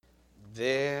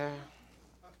There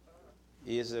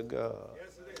is a God,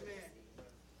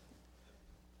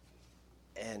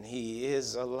 and he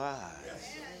is alive.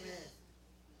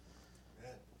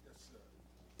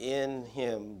 In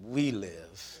him we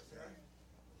live,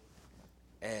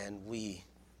 and we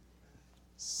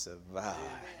survive.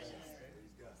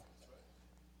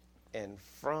 And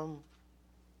from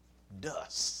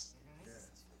dust,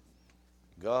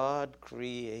 God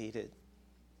created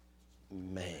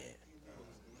man.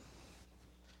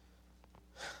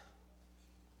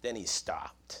 Then he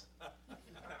stopped.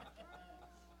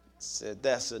 Said,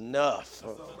 that's enough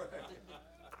of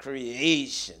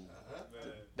creation.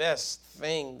 The best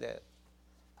thing that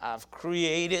I've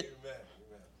created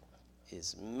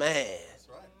is man.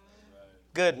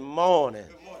 Good morning.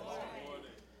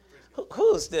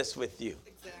 Who's this with you?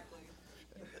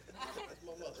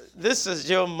 This is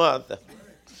your mother.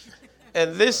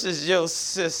 And this is your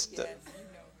sister.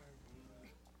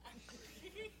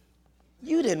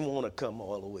 You didn't want to come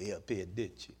all the way up here,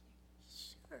 did you?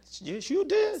 Yes, you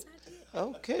did?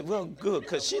 Okay, well, good,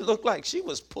 because she looked like she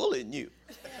was pulling you.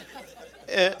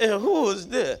 And who was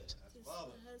this? My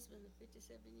husband of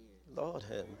 57 years. Lord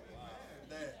have mercy.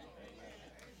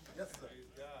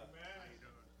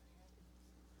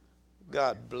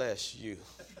 God bless you.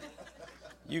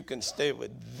 You can stay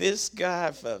with this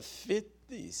guy for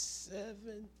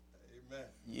 57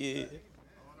 years.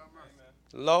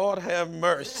 Lord have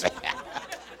mercy.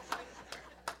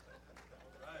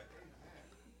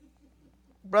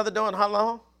 Brother Dawn, how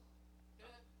long?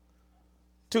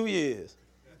 2 years.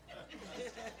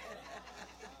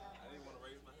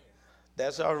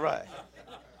 That's all right.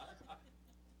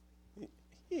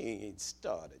 He ain't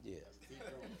started yet.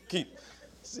 Keep.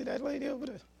 See that lady over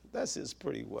there? That's his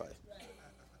pretty wife.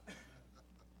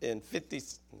 In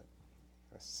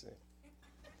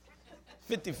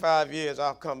 55 years,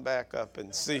 I'll come back up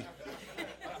and see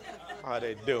how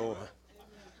they doing.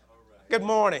 Good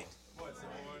morning.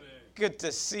 Good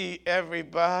to see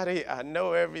everybody. I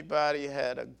know everybody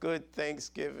had a good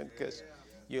Thanksgiving because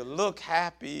you look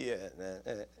happy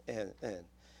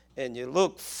and you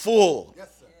look full.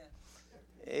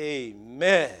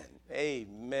 Amen.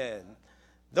 Amen.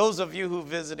 Those of you who are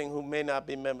visiting who may not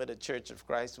be members of the Church of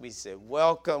Christ, we say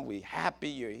welcome. We're happy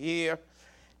you're here.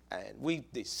 And we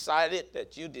decided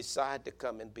that you decide to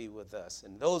come and be with us.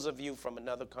 And those of you from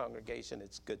another congregation,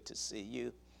 it's good to see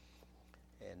you.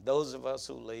 And those of us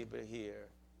who labor here,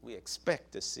 we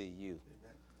expect to see you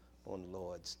on the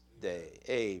Lord's Day.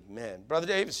 Amen. Brother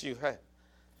Davis, you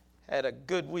had a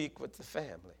good week with the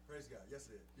family. Praise God. Yes,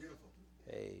 it is. Beautiful.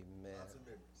 Amen. Lots of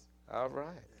memories. All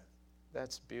right. Yeah.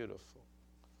 That's beautiful.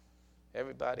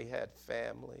 Everybody had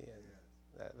family,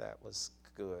 and that was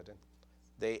good. And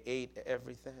they ate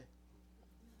everything?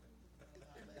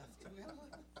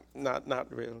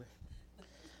 Not really.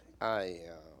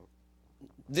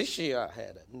 This year I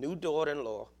had a new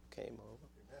daughter-in-law came over,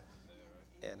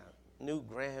 and a new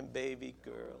grandbaby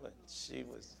girl, and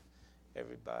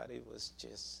everybody was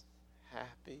just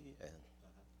happy, and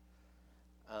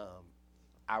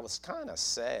I was kind of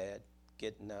sad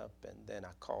getting up, and then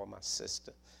I called my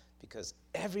sister because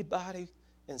everybody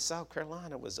in South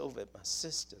Carolina was over at my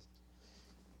sister's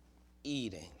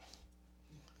eating,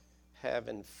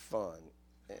 having fun,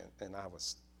 and I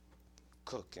was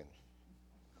cooking.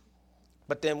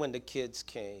 But then when the kids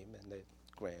came and the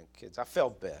grandkids, I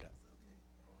felt better.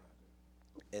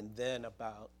 And then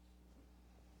about,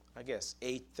 I guess,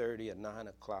 8:30 or 9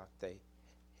 o'clock, they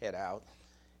head out,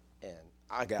 and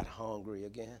I got hungry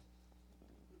again.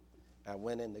 I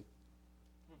went in the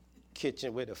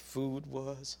kitchen where the food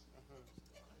was.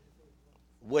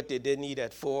 What they didn't eat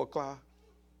at 4 o'clock,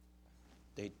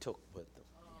 they took with them.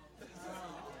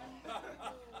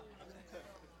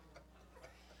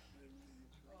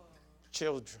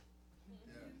 Children.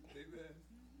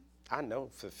 I know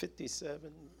for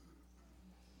 57,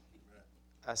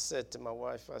 I said to my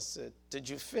wife, I said, did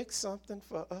you fix something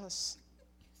for us?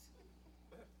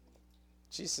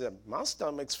 She said, my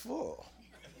stomach's full.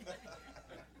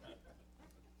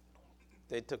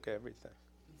 They took everything.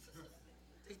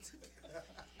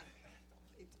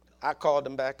 I called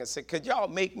them back and said, could y'all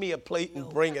make me a plate and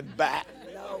bring it back?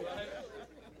 No.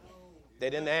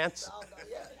 They didn't answer.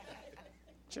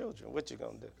 Children, what you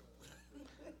gonna do?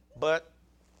 But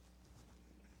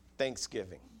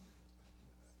Thanksgiving.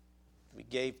 We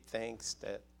gave thanks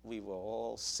that we were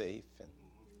all safe and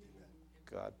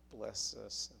God bless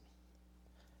us.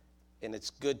 And it's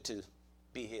good to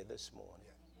be here this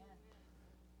morning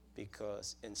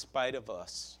because in spite of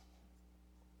us,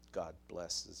 God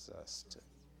blesses us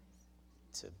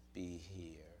to be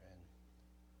here and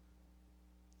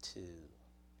to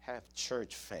have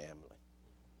church family.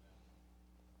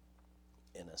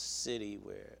 in a city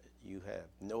where you have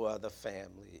no other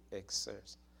family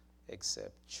except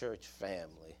church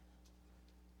family,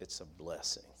 it's a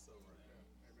blessing.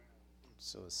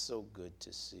 So it's so good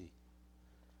to see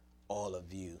all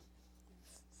of you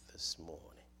this morning.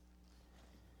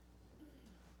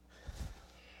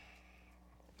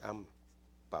 I'm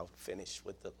about finished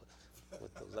with the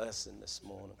lesson this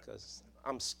morning because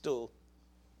I'm still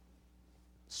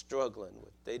struggling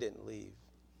with, they didn't leave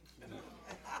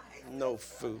no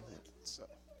food. So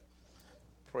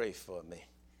pray for me.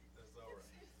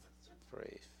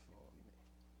 Pray for me.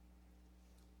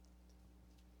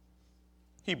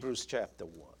 Hebrews chapter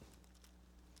 1.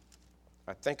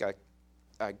 I think I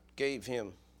gave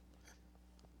him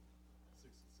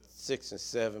 6 and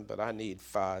 7, but I need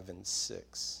 5 and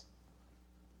 6.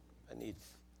 I need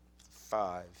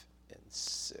 5 and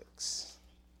 6.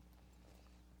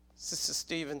 Sister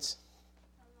Stevens,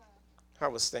 how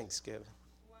was Thanksgiving?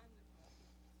 Wonderful.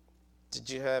 Did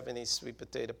you have any sweet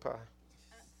potato pie? I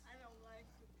don't like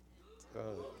sweet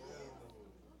potato.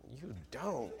 You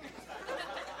don't.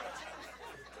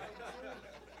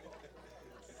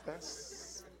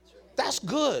 That's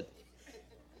good.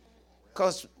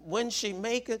 Because when she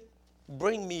make it,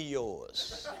 bring me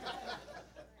yours.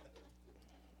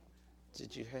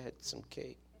 Did you have some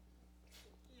cake?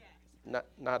 Yes.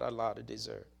 Not a lot of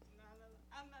dessert.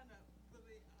 I'm not a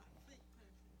really sweet person,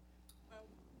 but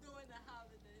during the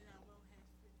holidays I will have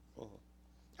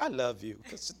sweet. I love you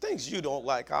because the things you don't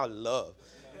like, I love.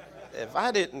 If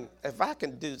I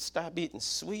can stop eating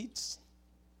sweets,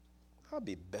 I'll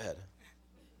be better.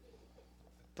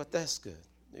 But that's good.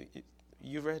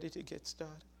 You ready to get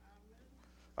started?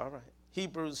 All right.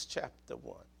 Hebrews chapter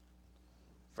 1,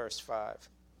 verse 5.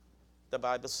 The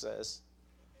Bible says,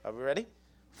 are we ready?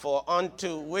 For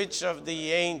unto which of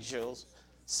the angels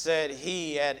said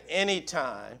he at any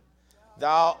time,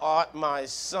 Thou art my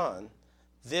son,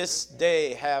 this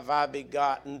day have I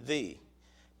begotten thee.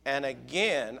 And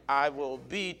again I will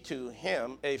be to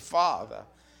him a father,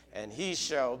 and he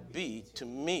shall be to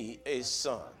me a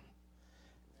son.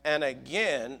 And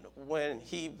again, when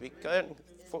he began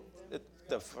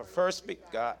the first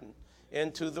begotten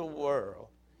into the world,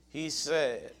 he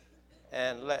said,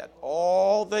 and let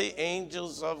all the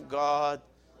angels of God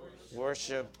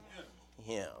worship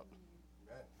him.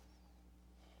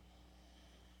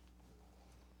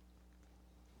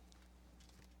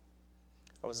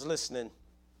 I was listening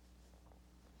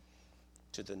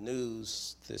to the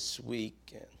news this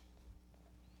week, and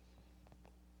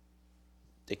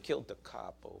they killed a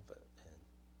cop over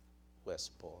in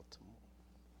West Baltimore.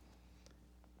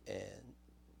 And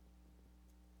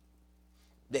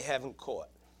they haven't caught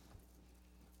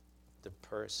the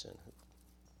person who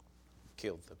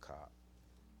killed the cop.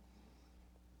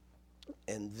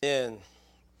 And then,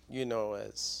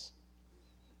 as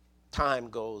time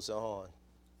goes on,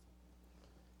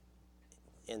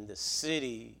 in the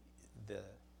city, the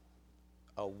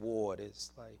award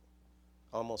is like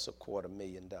almost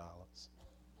 $250,000.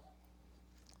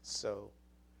 So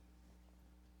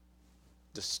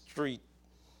the street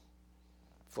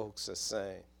folks are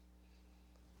saying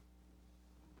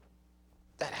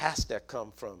that has to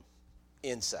come from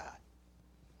inside.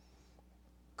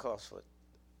 Because for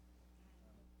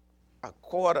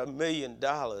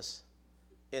 $250,000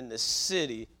 in the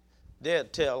city, they'll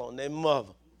tell on their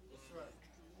mother.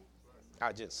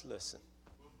 I just listen.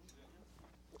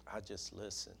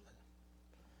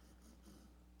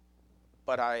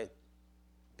 But I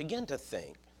begin to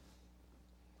think,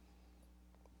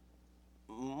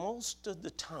 most of the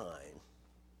time,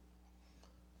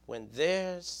 when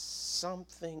there's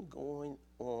something going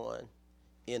on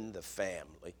in the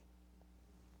family,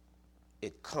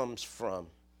 it comes from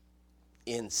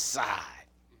inside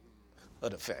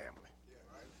of the family.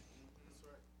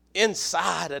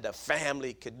 Inside of the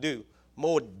family could do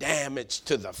more damage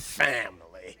to the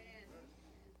family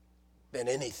than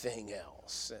anything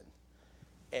else.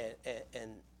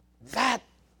 And that,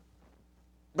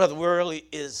 Brother Worley,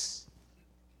 is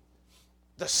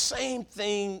the same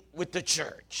thing with the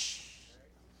church.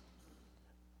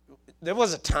 There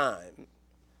was a time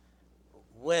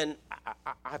when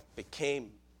I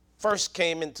first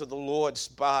came into the Lord's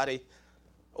body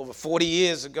over 40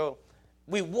 years ago.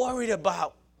 We worried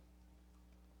about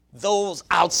those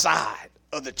outside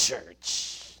of the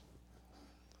church.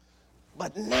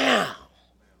 But now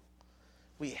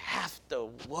we have to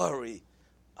worry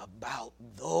about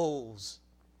those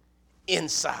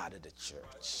inside of the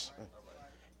church.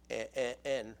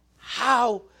 And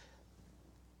how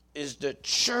is the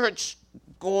church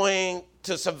going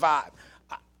to survive?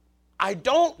 I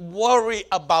don't worry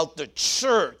about the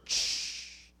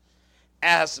church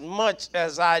as much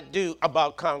as I do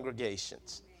about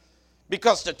congregations,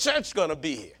 because the church is going to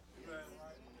be here.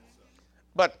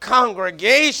 But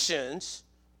congregations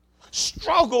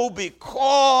struggle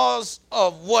because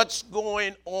of what's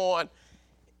going on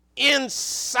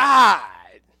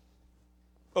inside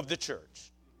of the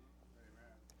church.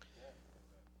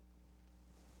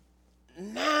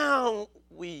 Now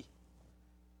we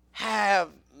have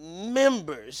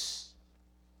members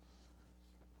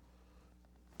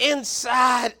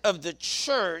inside of the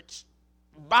church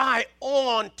buy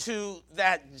on to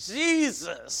that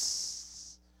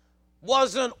Jesus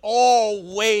wasn't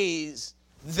always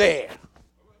there,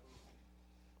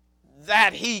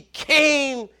 that he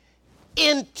came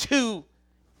into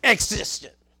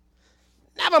existence.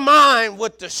 Never mind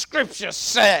what the scripture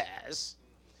says.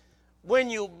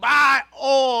 When you buy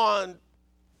on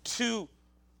to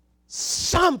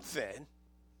something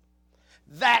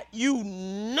that you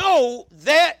know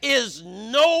there is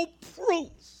no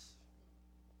proof,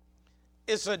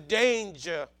 it's a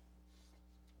danger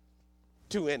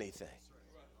to anything.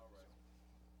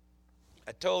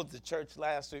 I told the church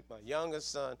last week my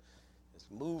youngest son is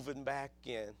moving back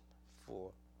in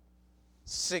for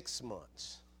 6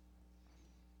 months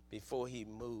before he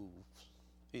moves.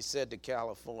 He said to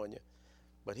California,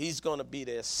 but he's going to be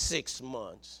there 6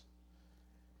 months.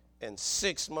 And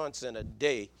 6 months and a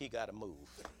day, he got to move.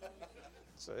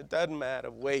 So it doesn't matter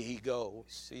where he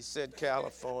goes. He said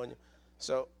California.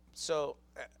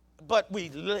 But we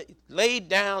laid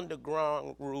down the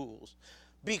ground rules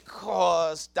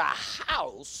because the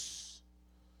house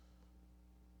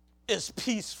is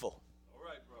peaceful. All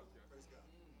right, brother.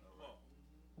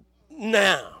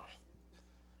 Now,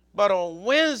 but on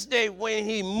Wednesday when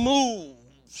he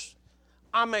moves,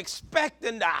 I'm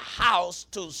expecting the house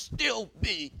to still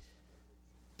be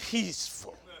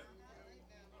peaceful.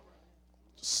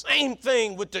 Same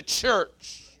thing with the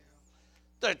church.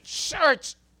 The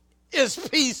church is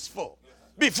peaceful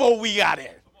before we got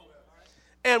in.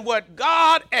 And what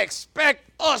God expects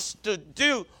us to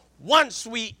do once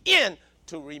we in,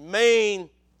 to remain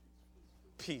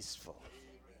peaceful.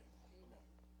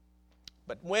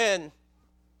 But when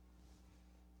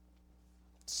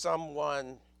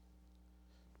someone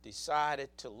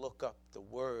decided to look up the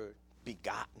word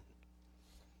begotten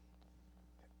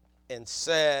and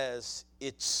says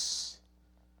it's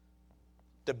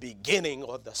the beginning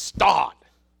or the start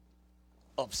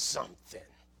of something,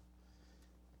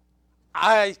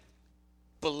 I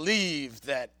believe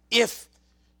that if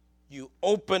you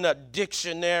open a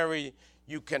dictionary,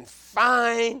 you can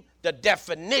find the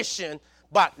definition,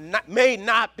 but may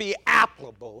not be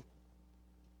applicable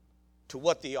to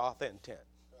what the author intended.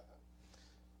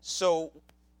 So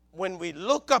when we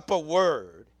look up a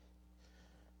word,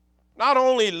 not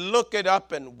only look it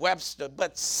up in Webster,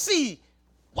 but see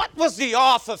what was the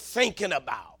author thinking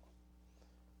about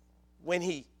when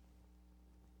he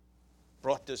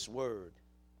brought this word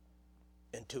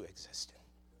into existence.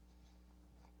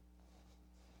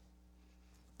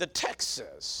 The text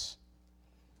says,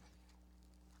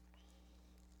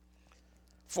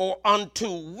 for unto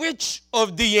which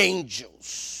of the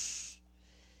angels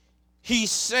he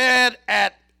said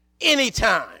at any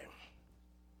time,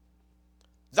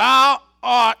 thou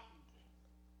art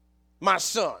my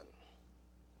son.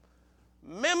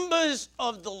 Members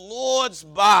of the Lord's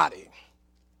body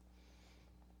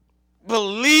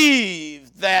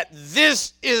believe that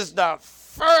this is the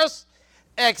first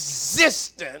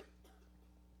existence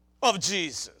of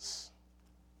Jesus.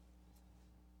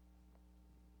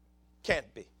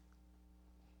 Can't be.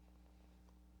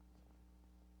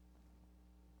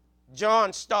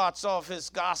 John starts off his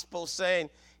gospel saying,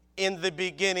 in the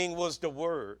beginning was the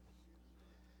Word,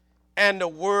 and the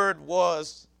Word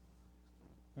was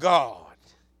God,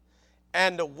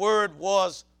 and the Word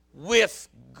was with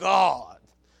God.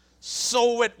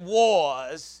 So it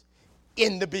was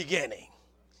in the beginning.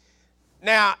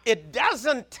 Now, it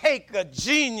doesn't take a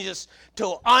genius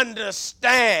to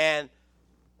understand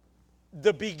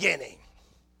the beginning.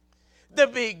 The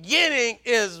beginning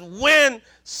is when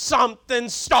something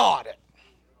started.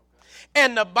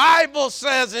 And the Bible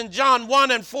says in John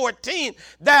 1:14,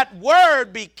 that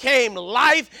word became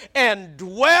life and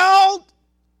dwelled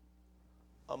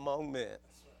among men.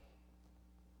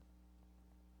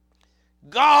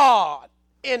 God,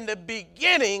 in the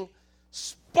beginning,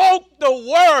 spoke the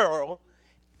world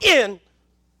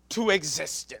into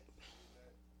existence.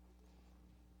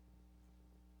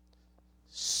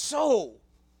 So,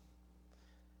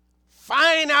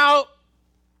 find out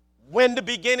when the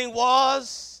beginning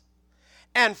was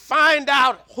and find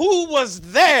out who was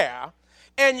there,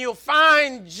 and you'll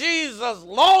find Jesus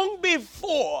long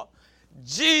before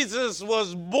Jesus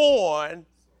was born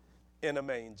in a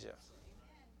manger.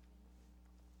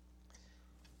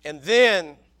 And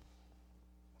then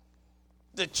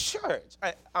the church,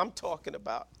 I'm talking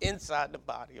about inside the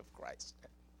body of Christ.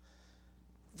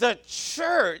 The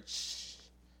church,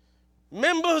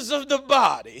 members of the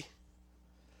body,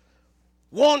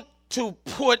 want to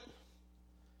put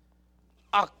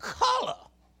a color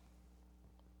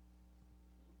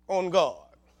on God.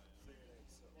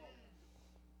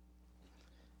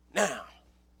 Now,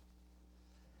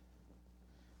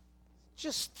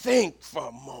 just think for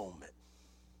a moment.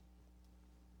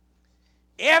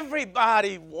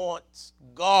 Everybody wants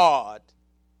God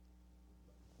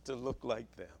to look like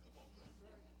them.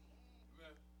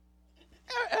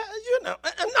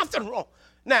 Nothing wrong.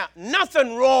 Now,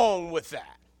 nothing wrong with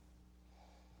that.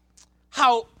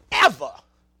 However,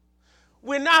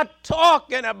 we're not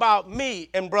talking about me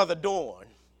and Brother Dorn.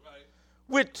 Right.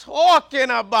 We're talking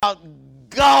about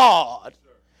God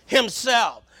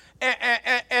himself.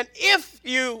 And if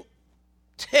you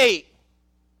take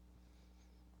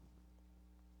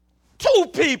two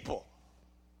people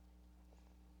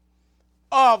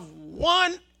of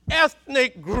one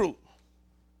ethnic group,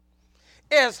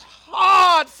 it's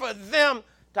hard for them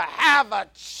to have a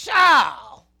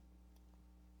child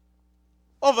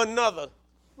of another,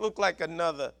 look like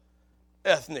another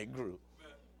ethnic group.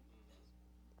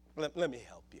 Let me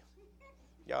help you.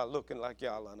 Y'all looking like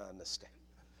y'all don't understand.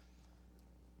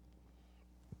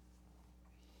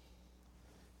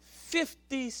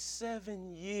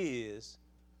 57 years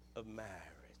of marriage.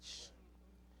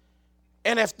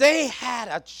 And if they had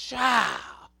a child,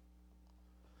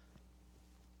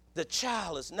 the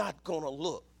child is not going to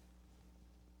look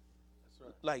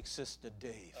like Sister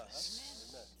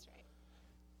Davis.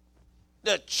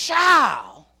 The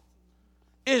child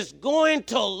is going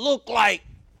to look like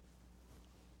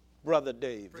Brother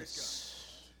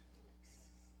Davis.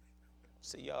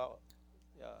 See, y'all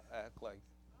act like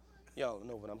y'all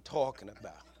know what I'm talking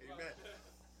about. Amen.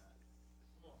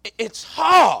 It's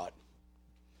hard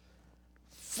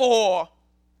for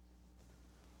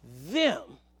them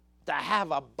to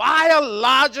have a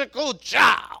biological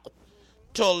child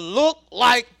to look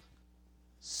like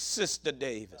Sister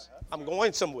Davis. I'm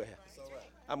going somewhere.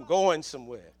 I'm going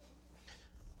somewhere.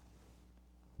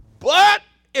 But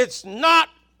it's not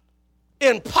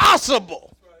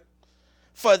impossible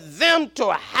for them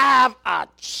to have a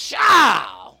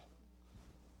child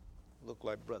look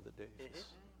like Brother Davis.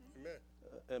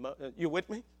 You with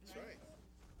me? That's right.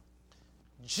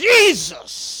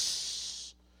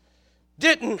 Jesus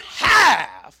didn't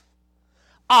have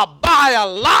a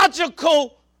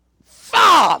biological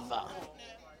father,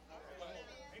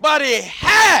 but he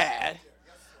had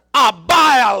a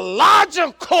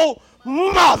biological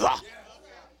mother.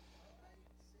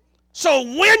 So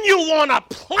when you want to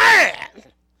plan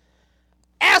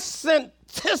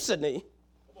eccentricity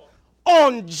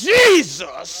on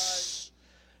Jesus,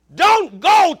 don't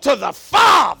go to the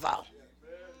father,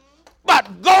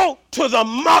 but go to the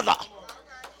mother.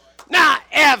 Now,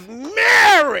 if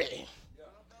Mary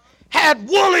had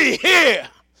woolly hair,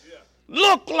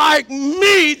 looked like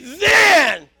me,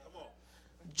 then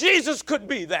Jesus could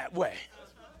be that way.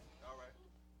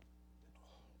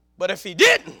 But if he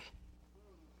didn't,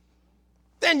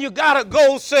 then you got to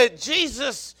go say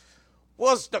Jesus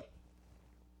was the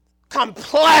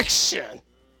complexion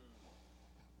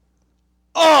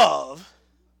of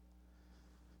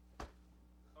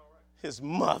his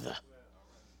mother.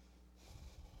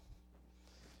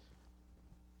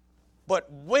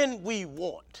 But when we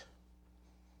want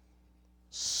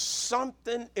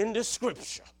something in the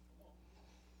scripture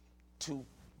to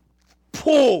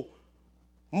pull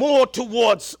more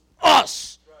towards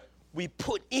us, we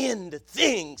put in the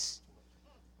things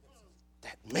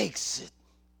that makes it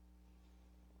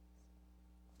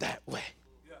that way.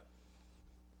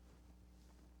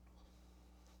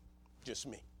 Just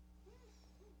me.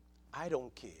 I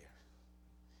don't care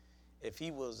if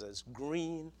he was as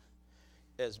green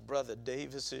as Brother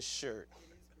Davis's shirt.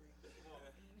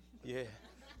 Yeah.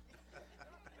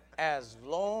 As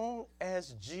long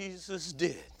as Jesus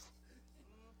did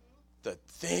the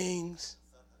things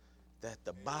that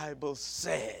the Bible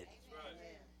said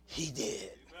he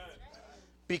did.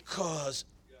 Because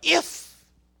if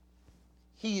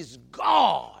he's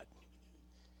God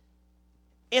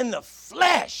in the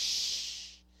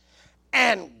flesh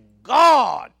and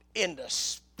God in the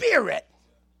spirit,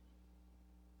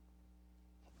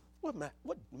 what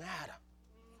matter?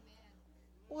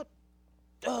 What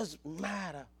does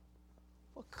matter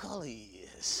what color he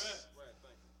is?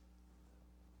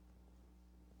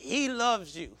 He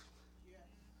loves you.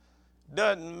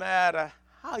 Doesn't matter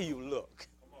how you look.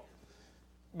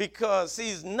 Because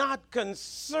he's not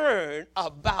concerned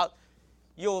about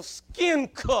your skin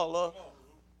color,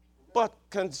 but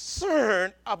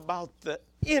concerned about the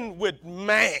inward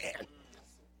man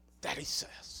that he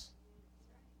says.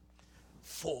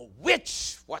 For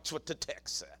which, watch what the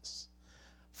text says,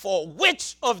 for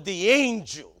which of the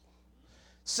angel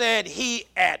said he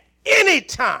at any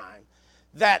time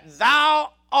that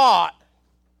thou art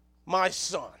my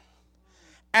son,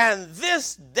 and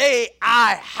this day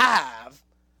I have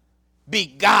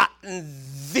begotten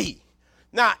thee.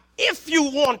 Now, if you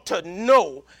want to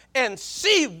know and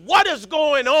see what is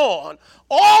going on,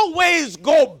 always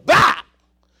go back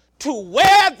to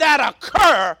where that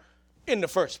occurred in the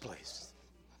first place.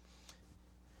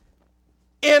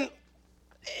 In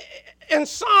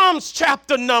Psalms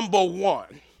chapter number 1,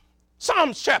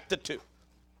 Psalms chapter 2.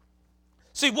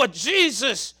 See, what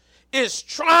Jesus is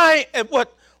trying,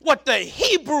 what the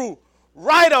Hebrew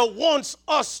writer wants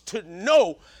us to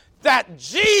know, that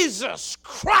Jesus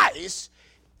Christ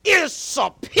is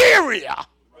superior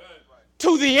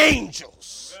to the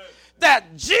angels.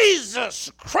 That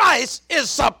Jesus Christ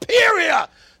is superior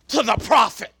to the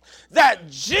prophet. That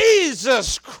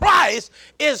Jesus Christ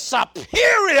is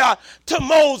superior to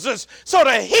Moses. So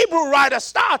the Hebrew writer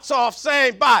starts off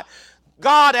saying, by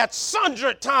God at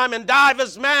sundry time and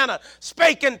divers manner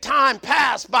spake in time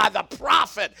past by the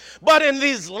prophet. But in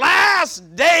these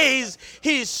last days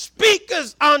he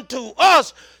speaketh unto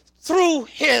us through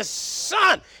his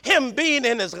Son, him being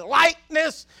in his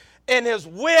likeness, in his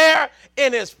wear,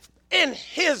 in his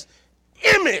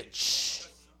image.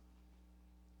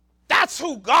 That's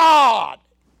who God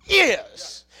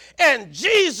is. And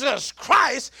Jesus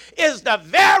Christ is the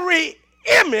very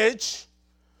image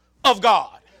of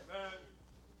God.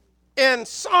 In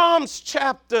Psalms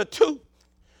chapter 2,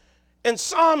 and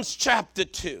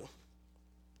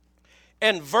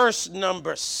verse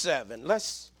number 7, I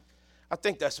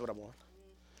think that's what I want.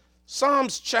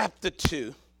 Psalms chapter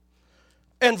 2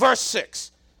 and verse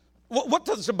 6. What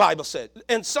does the Bible say?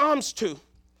 In Psalms 2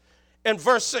 and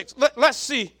verse 6, let's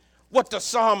see what the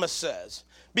psalmist says,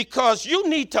 because you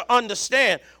need to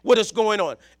understand what is going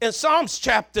on. In Psalms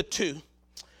chapter 2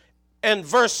 and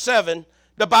verse 7,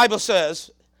 the Bible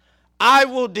says, I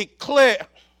will declare,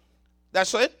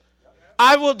 that's it?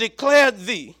 I will declare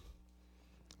the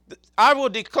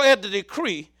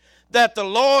decree that the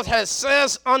Lord has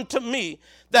says unto me,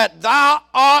 that thou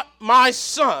art my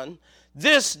son,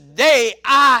 this day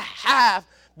I have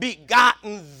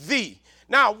begotten thee.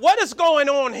 Now, what is going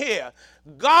on here?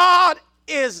 God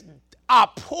is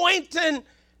appointing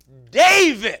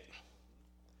David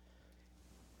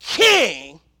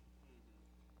king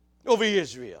over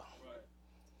Israel.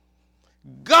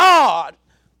 God,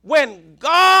 when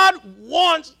God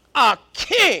wants a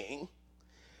king,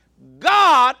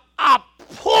 God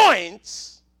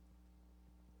appoints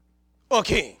a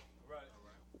king.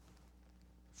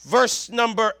 Verse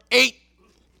number 8,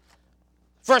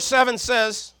 verse 7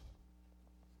 says,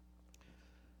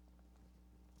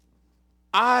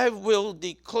 I will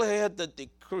declare the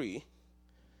decree.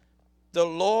 The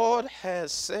Lord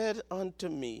has said unto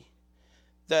me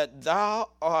that thou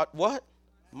art what?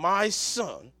 My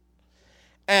son.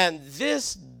 And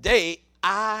this day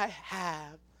I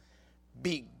have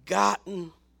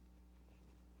begotten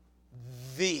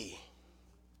thee.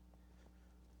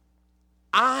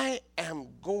 I am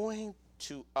going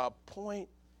to appoint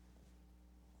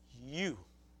you,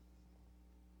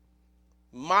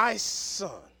 my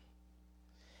son,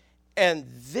 and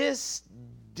this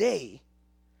day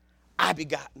I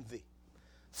begotten thee.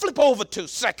 Flip over to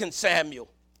 2 Samuel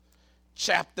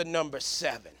chapter number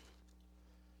 7.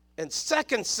 In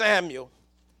 2 Samuel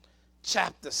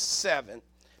chapter 7,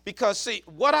 because see,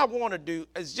 what I want to do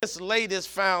is just lay this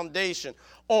foundation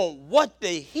on what the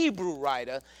Hebrew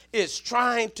writer is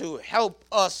trying to help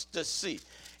us to see.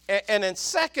 And in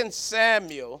 2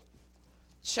 Samuel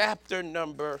chapter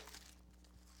number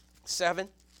 7,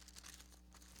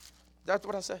 that's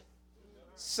what I said?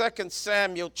 2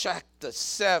 Samuel chapter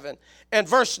 7 and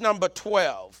verse number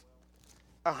 12.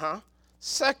 2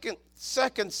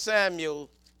 Samuel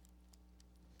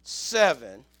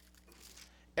 7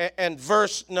 and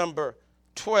verse number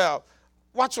 12.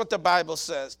 Watch what the Bible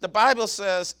says. The Bible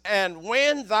says, and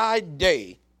when thy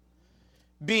day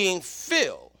being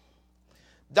filled,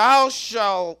 thou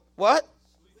shalt what?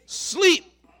 Sleep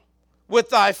with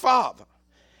thy father.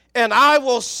 And I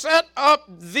will set up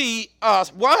thee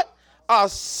what? A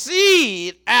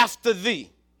seed after thee,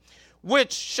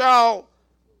 which shall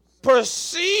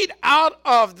proceed out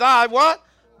of thy what?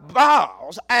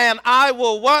 Bowels, and I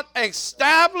will what?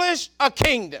 Establish a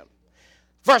kingdom.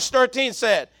 Verse 13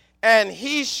 said, And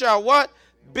he shall what?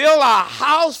 Build a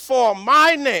house for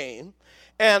my name,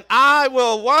 and I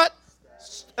will what?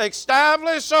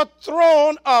 Establish a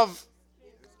throne of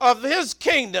his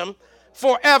kingdom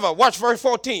forever. Watch verse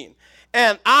 14.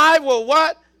 And I will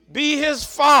what? Be his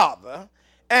father,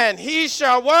 and he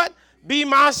shall what? Be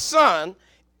my son.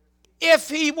 If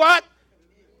he what?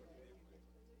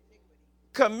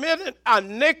 Committed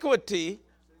iniquity,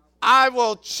 I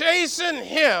will chasten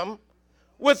him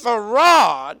with a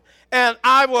rod, and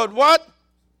I would what?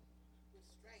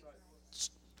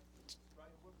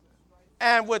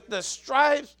 And with the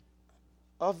stripes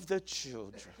of the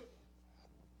children.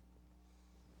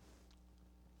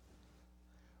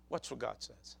 Watch what God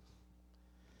says.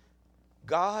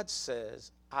 God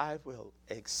says, I will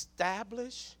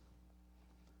establish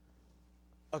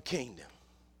a kingdom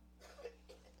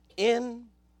in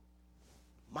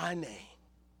my name.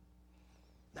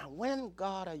 Now, when,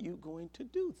 God, are you going to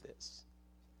do this?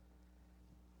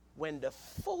 When the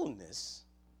fullness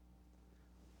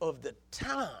of the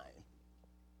time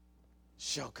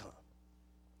shall come.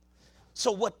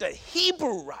 So what the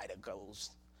Hebrew writer goes,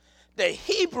 the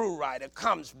Hebrew writer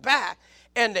comes back,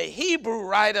 and the Hebrew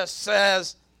writer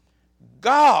says,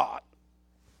 God,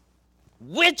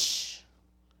 which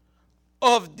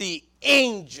of the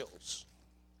angels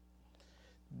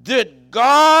did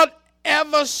God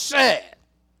ever say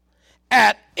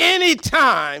at any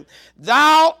time,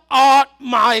 thou art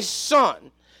my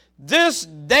son, this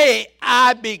day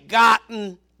I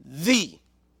begotten thee?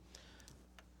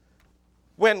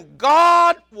 When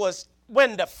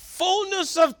the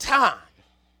fullness of time,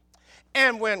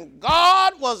 and when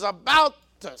God was about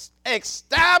to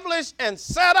establish and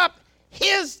set up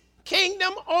his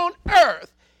kingdom on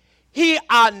earth, he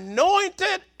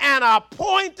anointed and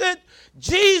appointed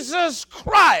Jesus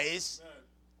Christ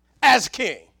as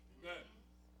king.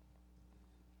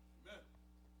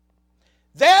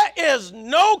 There is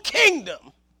no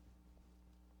kingdom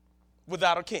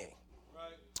without a king.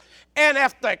 And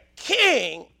if the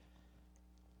king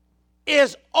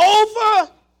is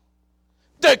over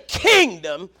the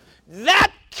kingdom,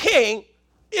 that king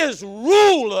is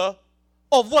ruler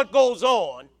of what goes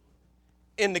on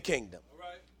in the kingdom.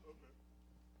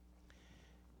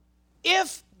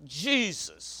 If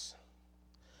Jesus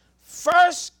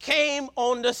first came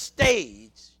on the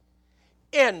stage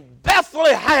in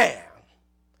Bethlehem,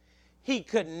 he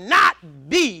could not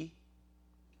be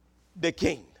the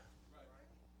kingdom.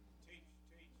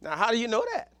 Now, how do you know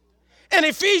that? In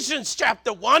Ephesians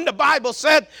chapter 1, the Bible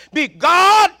said, be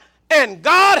God, and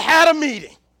God had a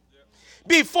meeting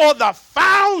before the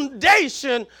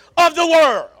foundation of the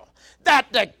world, that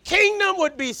the kingdom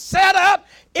would be set up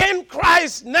in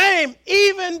Christ's name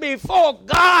even before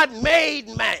God made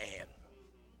man.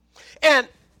 And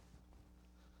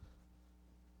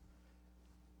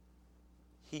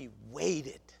he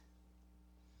waited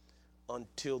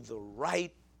until the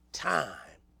right time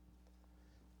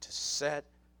to set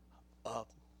up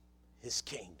his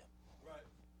kingdom. Right.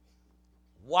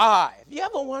 Why? Have you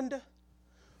ever wondered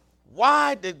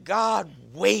why did God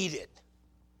waited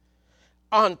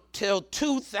until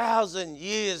 2,000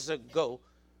 years ago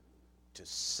to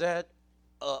set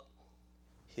up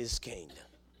his kingdom?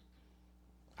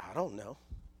 I don't know.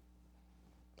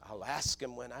 I'll ask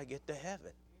him when I get to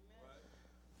heaven. Right.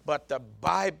 But the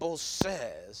Bible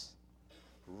says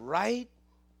right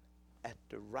at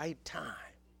the right time,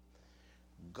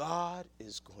 God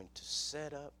is going to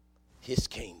set up his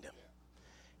kingdom.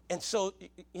 And so,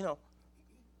 you know,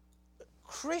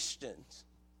 Christians,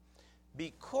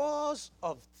 because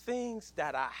of things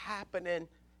that are happening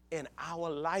in our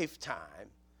lifetime,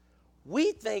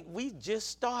 we think we just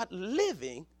start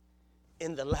living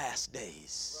in the last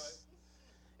days. Right.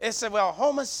 They say, well,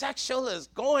 homosexual is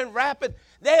going rapid.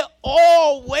 They've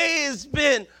always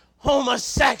been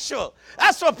homosexual.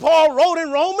 That's what Paul wrote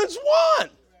in Romans 1.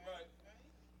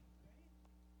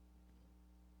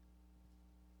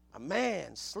 A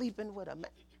man sleeping with a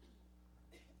man.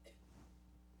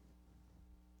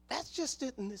 That's just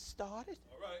didn't started.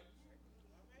 All right.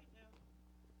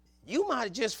 You might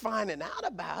have just finding out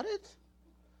about it.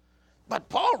 But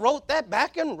Paul wrote that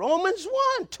back in Romans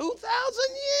 1, 2,000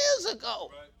 years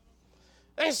ago.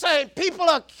 Right. They saying people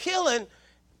are killing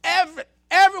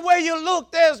everywhere you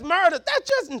look, there's murder. That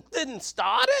just didn't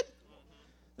start it.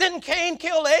 Didn't Cain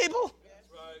kill Abel?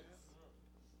 Right.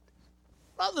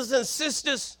 Brothers and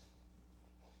sisters,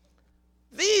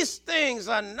 these things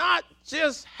are not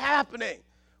just happening.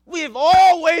 We've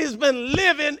always been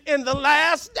living in the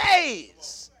last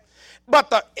days. But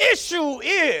the issue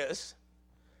is,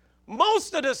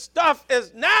 most of the stuff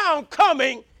is now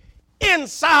coming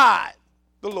inside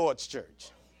the Lord's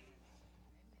church.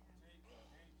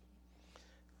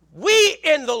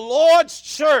 in the Lord's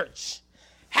church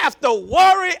have to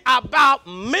worry about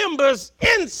members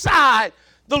inside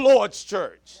the Lord's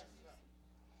church.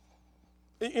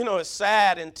 You know, it's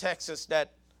sad in Texas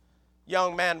that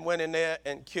young man went in there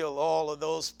and killed all of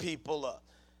those people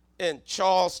in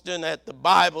Charleston at the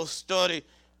Bible study.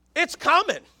 It's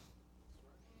coming.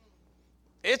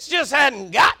 It just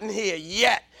hadn't gotten here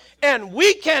yet. And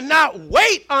we cannot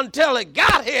wait until it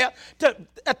got here,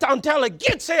 until it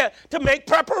gets here to make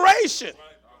preparation.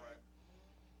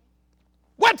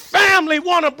 What family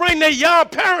want to bring their young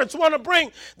parents, want to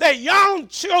bring their young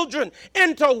children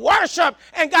into worship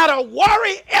and got to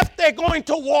worry if they're going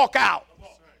to walk out?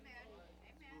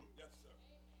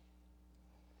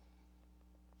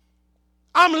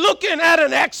 I'm looking at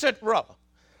an exit, brother,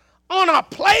 on a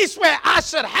place where I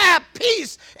should have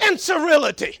peace and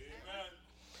serenity.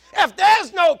 If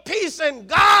there's no peace in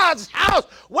God's house,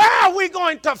 where are we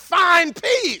going to find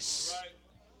peace?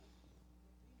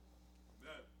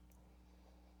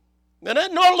 And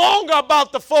it's no longer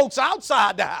about the folks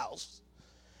outside the house.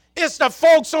 It's the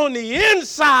folks on the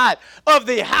inside of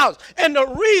the house. And the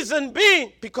reason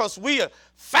being, because we are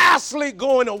fastly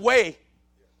going away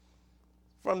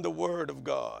from the Word of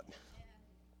God.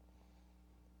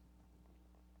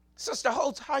 Sister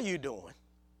Holtz, how you doing?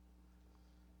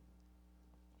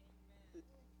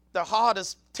 The heart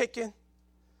is ticking.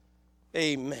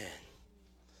 Amen.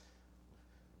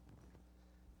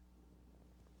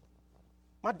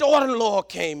 My daughter-in-law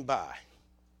came by.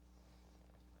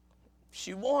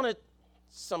 She wanted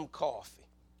some coffee.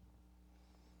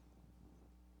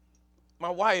 My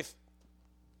wife,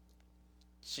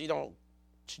 she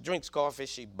drinks coffee,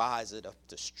 she buys it up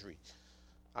the street.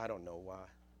 I don't know why.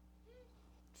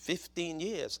 15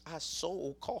 years, I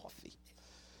sold coffee.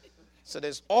 So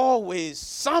there's always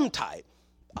some type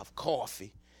of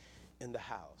coffee in the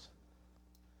house.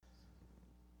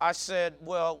 I said,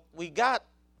 well, we got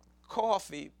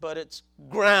coffee, but it's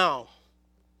ground.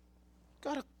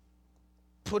 Got to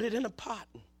put it in a pot.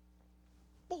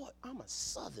 Boy, I'm a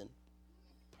Southern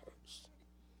person.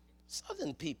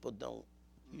 Southern people don't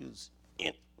use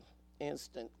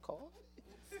instant coffee.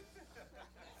 They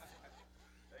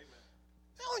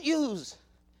don't use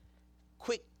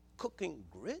quick cooking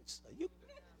grits.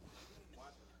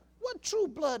 What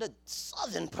true-blooded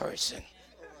Southern person?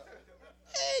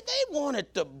 Hey, they want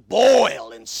it to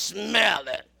boil and smell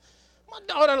it. My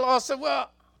daughter-in-law said,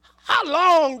 well, how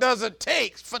long does it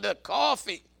take for the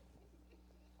coffee?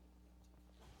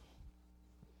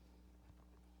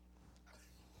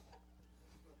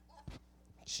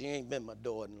 She ain't been my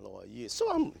daughter-in-law a year,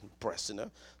 so I'm impressing her.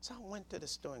 So I went to the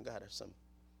store and got her some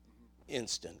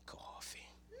instant coffee.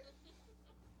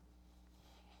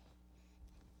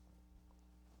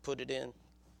 Put it in,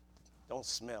 don't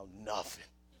smell nothing.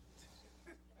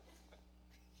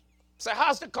 Say,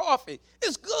 how's the coffee?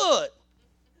 It's good.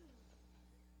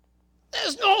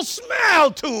 There's no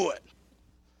smell to it.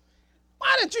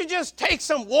 Why don't you just take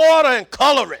some water and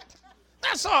color it?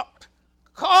 That's all.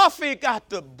 Coffee got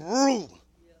to brew.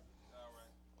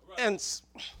 And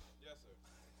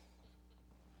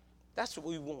that's what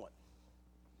we want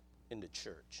in the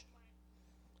church.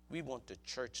 We want the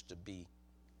church to be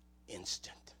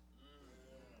instant.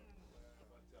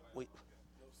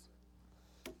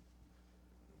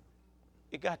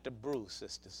 It got to brew,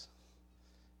 sisters.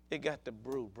 It got to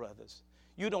brew, brothers.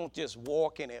 You don't just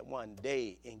walk in it one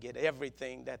day and get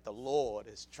everything that the Lord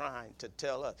is trying to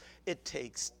tell us. It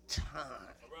takes time.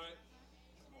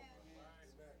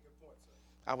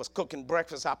 I was cooking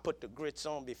breakfast. I put the grits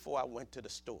on before I went to the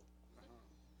store.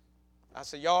 I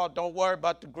said, y'all, don't worry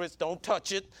about the grits. Don't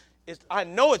touch it. I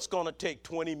know it's going to take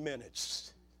 20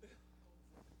 minutes.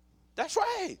 That's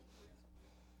right.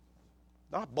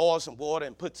 Not boil some water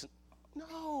and put some.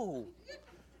 No.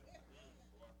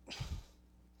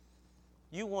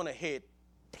 You want to hear it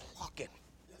plucking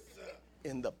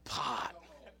in the pot.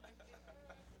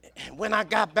 And when I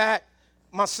got back,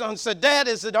 my son said, Dad,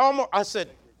 is it almost? I said,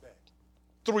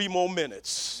 3 more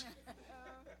minutes.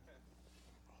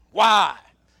 Why?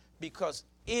 Because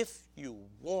if you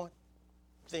want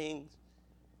things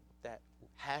that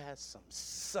has some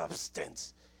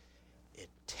substance, it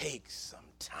takes some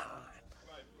time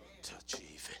to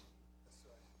achieve it.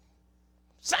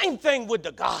 Same thing with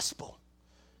the gospel.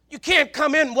 You can't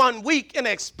come in one week and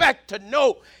expect to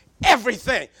know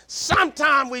everything.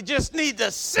 Sometimes we just need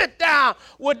to sit down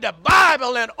with the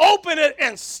Bible and open it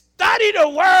and study the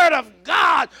Word of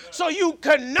God so you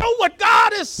can know what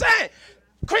God is saying.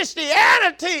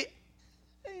 Christianity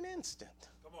ain't instant.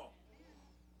 Come on.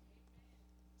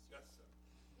 Yes,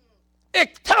 sir.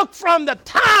 It took from the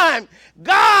time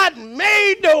God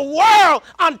made the world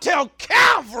until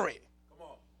Calvary. Come on.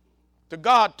 to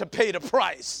God to pay the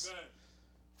price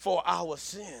for our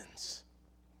sins.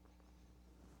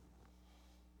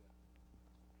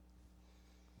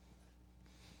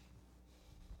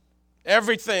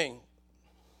 Everything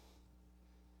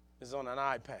is on an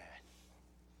iPad,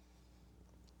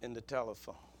 in the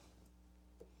telephone.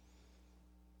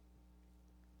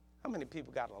 How many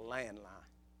people got a landline?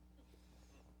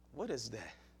 What is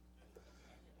that?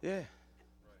 Yeah.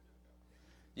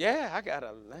 Yeah, I got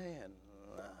a landline.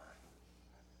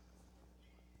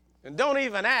 And don't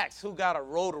even ask who got a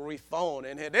rotary phone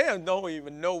in here. They don't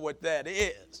even know what that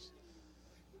is.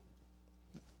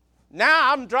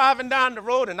 Now I'm driving down the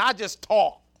road and I just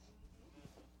talk.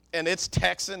 And it's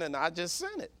texting and I just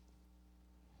send it.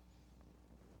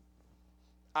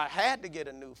 I had to get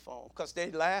a new phone because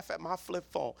they laugh at my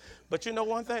flip phone. But you know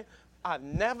one thing? I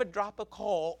never drop a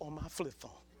call on my flip phone.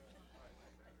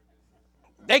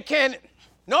 They can't,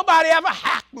 nobody ever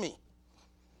hacked me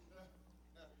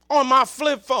on my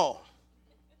flip phone.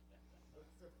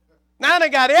 Now they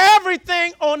got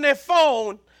everything on their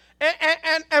phone,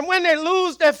 and when they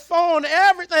lose their phone,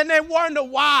 everything, they wonder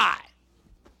why.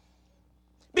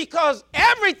 Because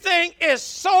everything is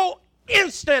so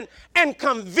instant and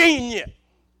convenient.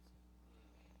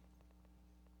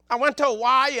 I went to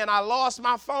Hawaii and I lost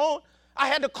my phone. I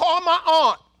had to call my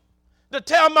aunt to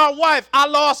tell my wife I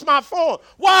lost my phone.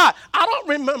 Why? I don't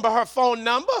remember her phone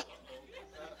number.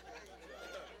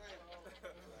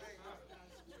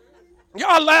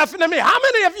 Y'all laughing at me. How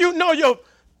many of you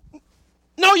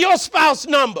know your spouse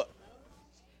number?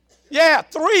 Yeah,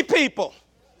 3 people.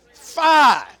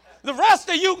 5. The rest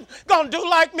of you gonna do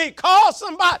like me. Call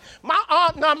somebody. My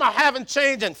aunt number haven't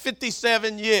changed in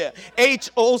 57 years.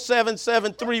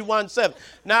 H077317.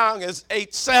 Now it's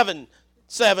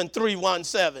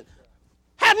 877-317.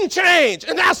 Hadn't changed.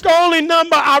 And that's the only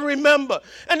number I remember.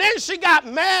 And then she got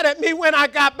mad at me when I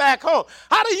got back home.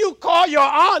 How do you call your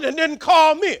aunt and then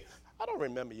call me? I don't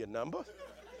remember your number.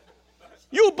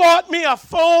 You bought me a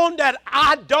phone that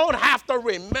I don't have to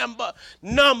remember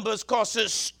numbers because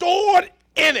it's stored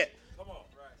in it. Come on,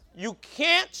 right. You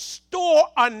can't store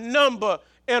a number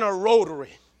in a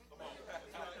rotary.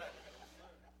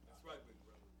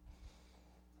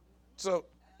 So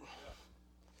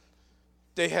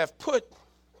they have put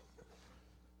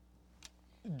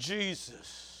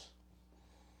Jesus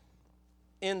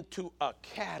into a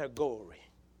category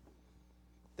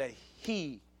that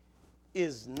he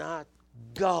is not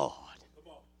God.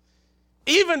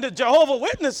 Even the Jehovah's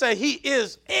Witnesses say he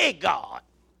is a God.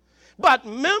 But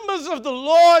members of the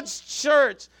Lord's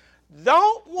church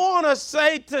don't want to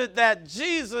say that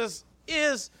Jesus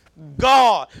is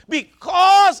God.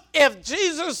 Because if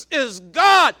Jesus is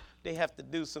God, they have to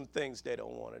do some things they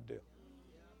don't want to do.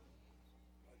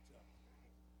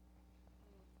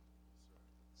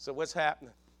 So what's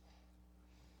happening?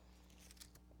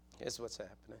 Here's what's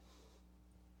happening.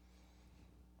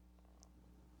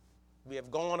 We have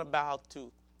gone about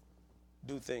to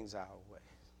do things our way.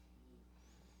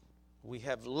 We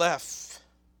have left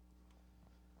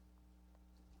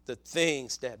the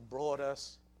things that brought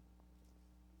us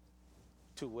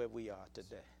to where we are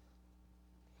today.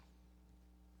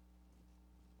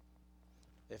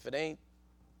 If it ain't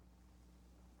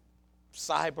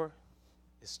cyber,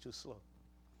 it's too slow.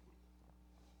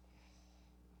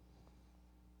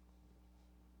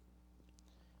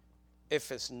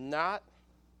 If it's not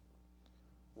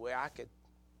where I could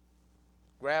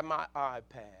grab my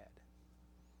iPad,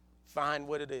 find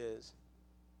what it is,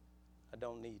 I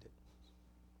don't need it.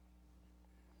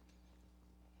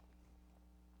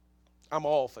 I'm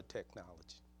all for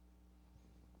technology.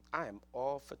 I am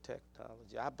all for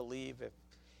technology. I believe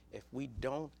if we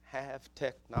don't have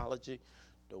technology,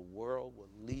 the world will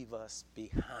leave us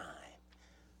behind.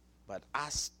 But I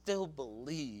still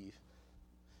believe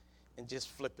in just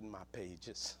flipping my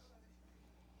pages.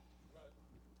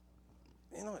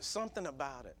 You know, it's something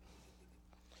about it.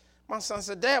 My son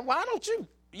said, Dad, why don't you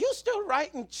still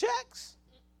writing checks?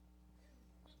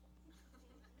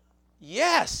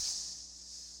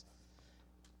 Yes.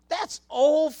 That's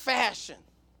old-fashioned.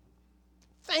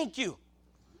 Thank you.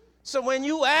 So when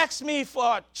you ask me for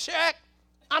a check,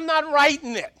 I'm not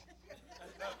writing it.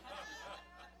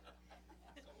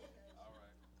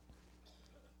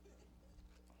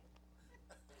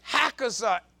 Hackers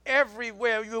are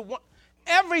everywhere.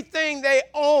 Everything they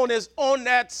own is on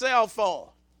that cell phone.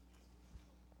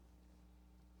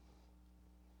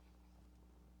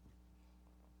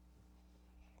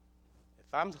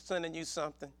 If I'm sending you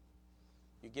something,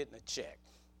 you're getting a check.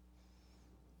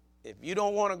 If you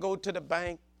don't want to go to the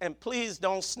bank, and please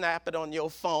don't snap it on your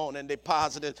phone and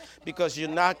deposit it because you're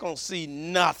not going to see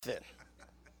nothing.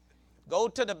 Go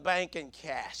to the bank and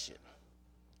cash it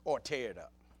or tear it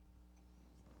up.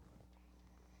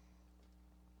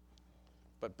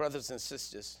 But brothers and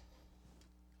sisters,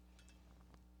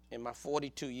 in my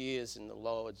 42 years in the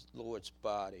Lord's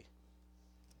body,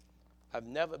 I've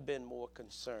never been more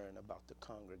concerned about the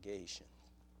congregation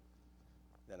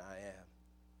than I am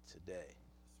today.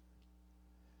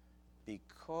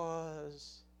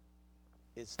 Because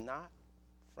it's not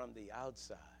from the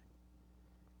outside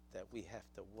that we have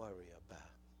to worry about.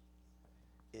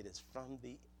 It is from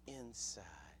the inside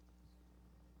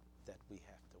that we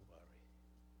have to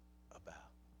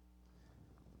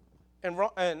worry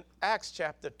about. In Acts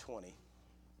chapter 20,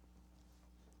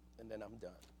 and then I'm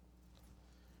done.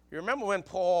 You remember when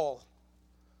Paul,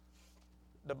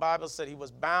 the Bible said he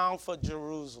was bound for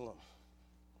Jerusalem,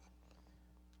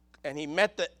 and he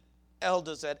met the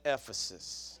elders at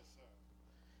Ephesus.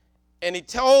 And he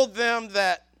told them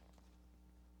that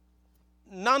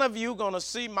none of you going to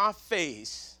see my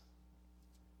face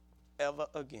ever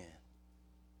again.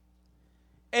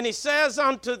 And he says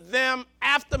unto them,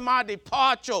 after my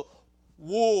departure,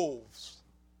 wolves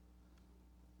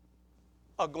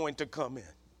are going to come in.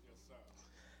 Yes,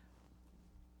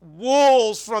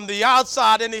 wolves from the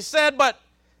outside. And he said, but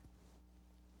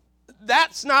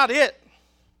that's not it.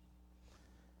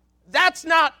 That's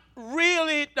not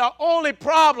really the only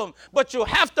problem, but you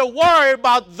have to worry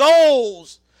about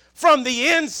those from the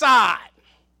inside.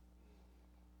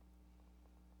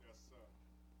 Yes, sir.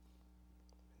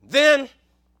 Then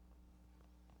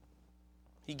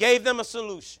he gave them a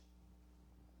solution.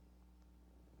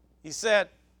 He said,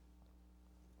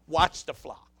 watch the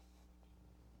flock.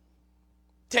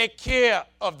 Take care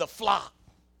of the flock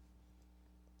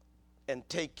and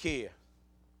take care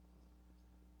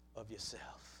of yourself.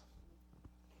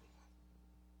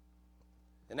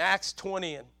 In Acts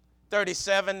 20 and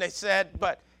 37, they said,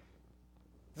 but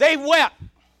they wept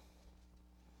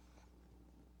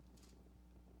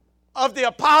of the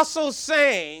apostles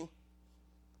saying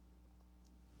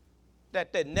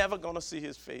that they're never going to see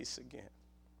his face again.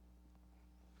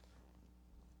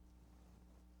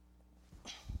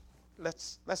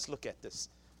 Let's look at this.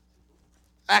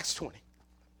 Acts 20.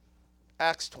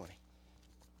 Acts 20.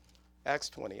 Acts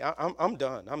 20. I'm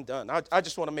done. I'm done. I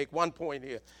just want to make one point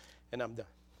here, and I'm done.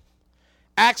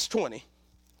 Acts 20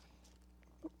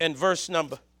 and verse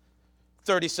number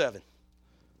 37.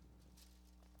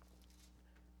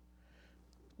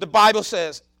 The Bible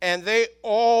says, and they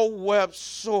all wept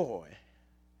sore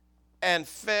and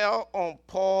fell on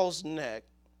Paul's neck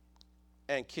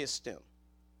and kissed him.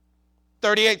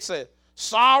 38 said,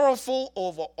 sorrowful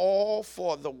over all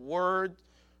for the word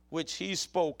which he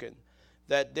spoken,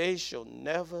 that they shall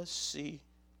never see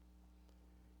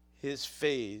his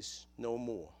face no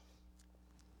more.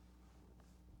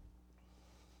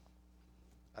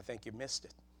 I think you missed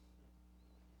it.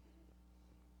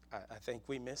 I think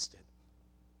we missed it.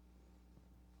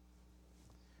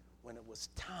 When it was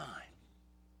time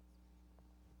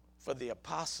for the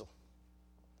apostle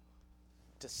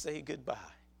to say goodbye,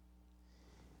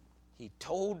 he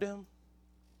told them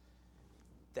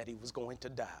that he was going to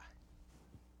die.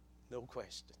 No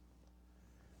question.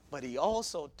 But he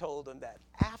also told them that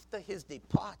after his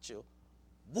departure,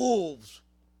 wolves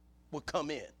would come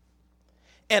in.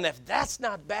 And if that's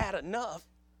not bad enough,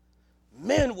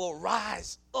 men will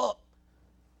rise up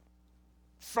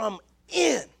from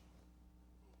in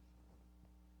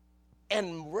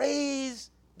and raise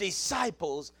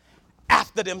disciples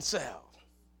after themselves.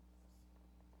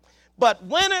 But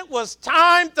when it was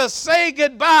time to say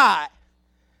goodbye,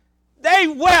 they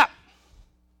wept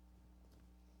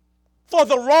for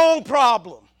the wrong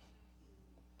problem.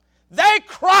 They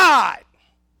cried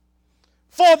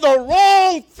for the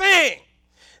wrong thing.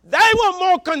 They were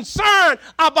more concerned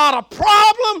about a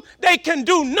problem they can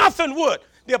do nothing with.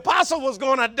 The apostle was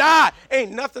going to die.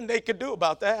 Ain't nothing they could do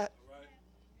about that.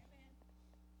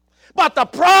 But the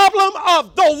problem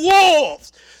of the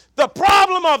wolves, the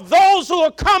problem of those who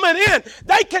are coming in,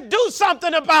 they could do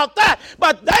something about that.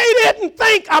 But they didn't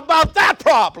think about that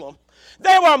problem.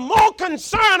 They were more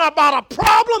concerned about a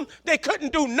problem they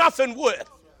couldn't do nothing with.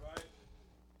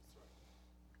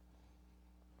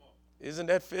 Isn't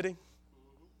that fitting?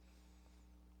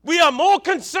 We are more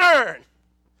concerned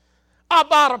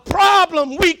about a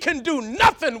problem we can do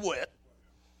nothing with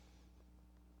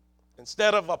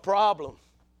instead of a problem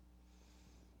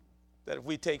that if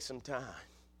we take some time,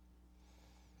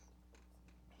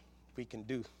 we can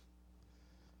do.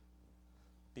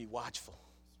 Be watchful.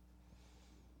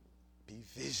 Be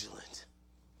vigilant.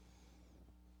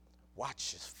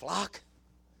 Watch your flock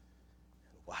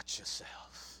and watch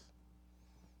yourself.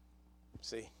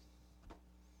 See,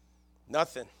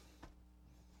 nothing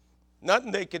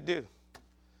Nothing they could do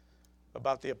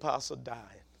about the apostle dying.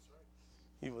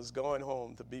 He was going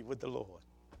home to be with the Lord.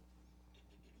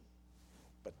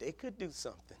 But they could do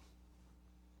something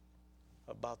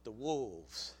about the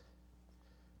wolves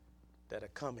that are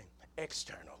coming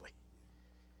externally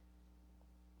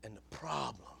and the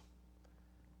problem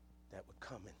that were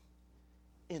coming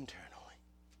internally.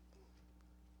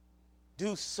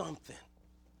 Do something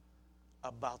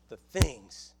about the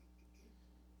things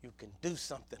you can do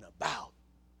something about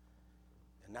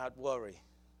and not worry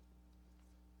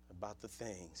about the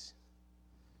things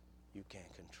you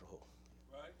can't control.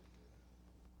 Right.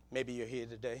 Maybe you're here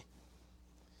today.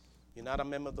 You're not a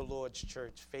member of the Lord's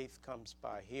church. Faith comes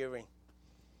by hearing,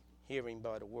 hearing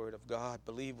by the word of God.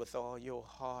 Believe with all your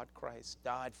heart Christ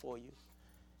died for you,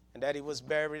 and that he was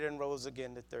buried and rose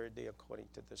again the third day according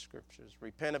to the scriptures.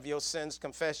 Repent of your sins,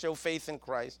 confess your faith in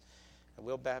Christ, and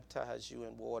we'll baptize you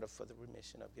in water for the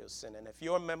remission of your sin. And if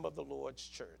you're a member of the Lord's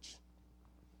church,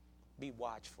 be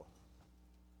watchful.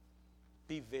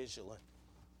 Be vigilant.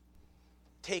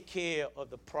 Take care of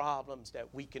the problems that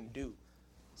we can do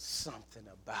something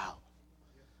about.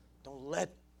 Don't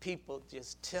let people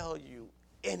just tell you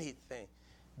anything.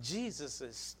 Jesus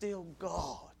is still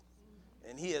God.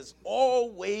 And he has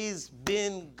always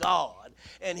been God.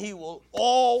 And he will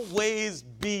always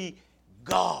be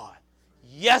God.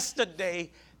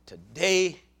 Yesterday,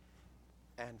 today,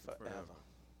 and forever.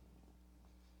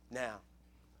 Now,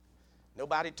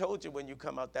 nobody told you when you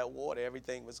come out that water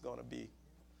everything was going to be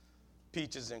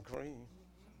peaches and cream.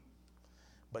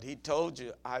 But he told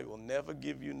you, I will never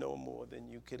give you no more than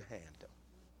you could handle.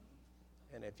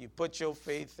 And if you put your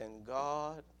faith in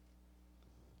God,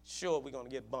 sure, we're going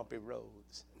to get bumpy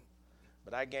roads.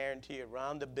 But I guarantee you,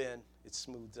 around the bend, it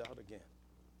smooths out again.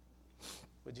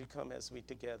 Would you come as we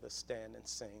together stand and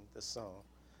sing the song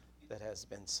that has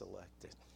been selected?